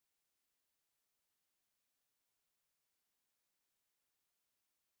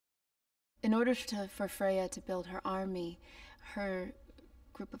In order for Freya to build her army, her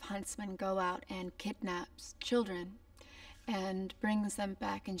group of huntsmen go out and kidnaps children and brings them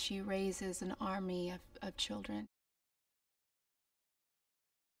back, and she raises an army of children.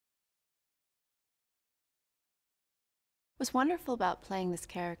 What's wonderful about playing this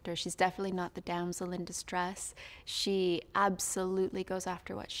character, she's definitely not the damsel in distress. She absolutely goes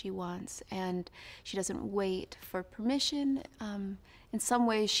after what she wants, and she doesn't wait for permission. In some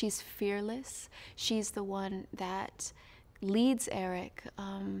ways, she's fearless. She's the one that leads Eric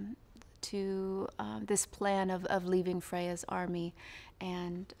to this plan of leaving Freya's army,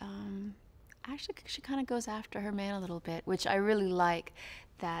 and actually she kind of goes after her man a little bit, which I really like,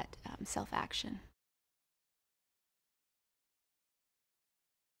 that self-action.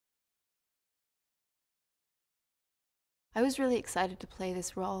 I was really excited to play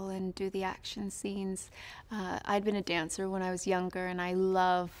this role and do the action scenes. I'd been a dancer when I was younger, and I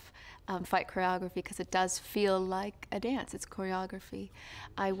love fight choreography because it does feel like a dance. It's choreography.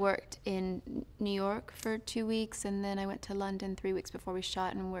 I worked in New York for 2 weeks, and then I went to London 3 weeks before we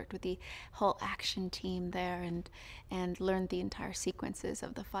shot and worked with the whole action team there and learned the entire sequences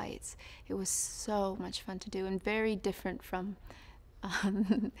of the fights. It was so much fun to do and very different from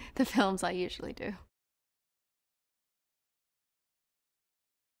the films I usually do.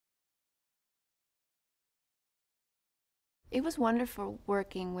 It was wonderful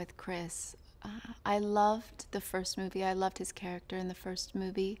working with Chris. I loved the first movie. I loved his character in the first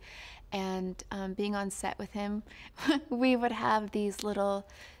movie. And being on set with him, we would have these little,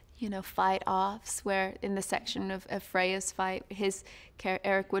 fight-offs where in the section of Freya's fight,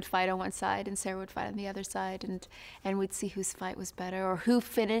 Eric would fight on one side and Sarah would fight on the other side, and we'd see whose fight was better or who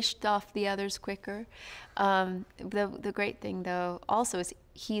finished off the others quicker. The great thing, though, also is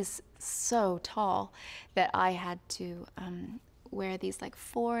he's so tall that I had to wear these like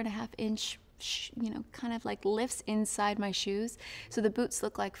 4.5-inch kind of like lifts inside my shoes. So the boots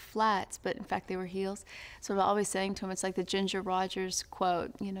look like flats, but in fact they were heels. So I'm always saying to him, it's like the Ginger Rogers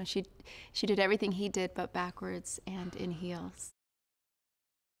quote, she did everything he did but backwards and in heels.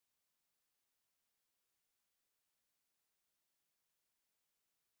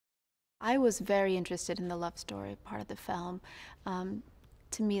 I was very interested in the love story part of the film.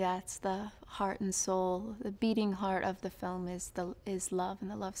 To me, that's the heart and soul. The beating heart of the film is love and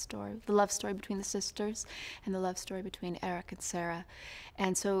the love story between the sisters, and the love story between Eric and Sarah.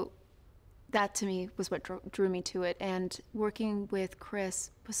 And so that to me was what drew me to it. And working with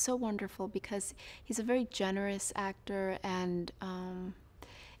Chris was so wonderful because he's a very generous actor, and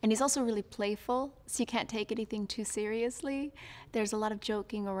he's also really playful, so you can't take anything too seriously. There's a lot of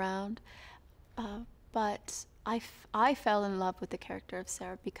joking around, but I fell in love with the character of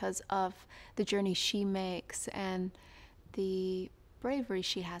Sarah because of the journey she makes and the bravery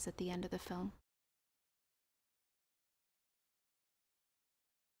she has at the end of the film.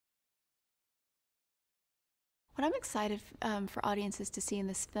 What I'm excited for audiences to see in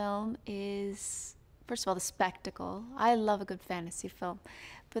this film is, first of all, the spectacle. I love a good fantasy film,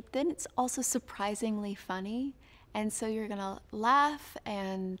 but then it's also surprisingly funny, and so you're gonna laugh,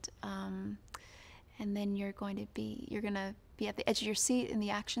 and then you're gonna be at the edge of your seat in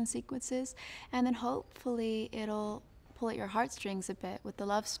the action sequences, and then hopefully it'll pull at your heartstrings a bit with the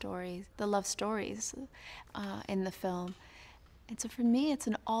love stories in the film. And so for me, it's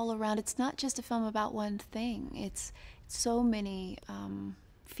an all-around. It's not just a film about one thing. It's so many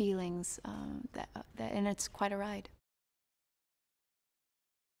feelings and it's quite a ride.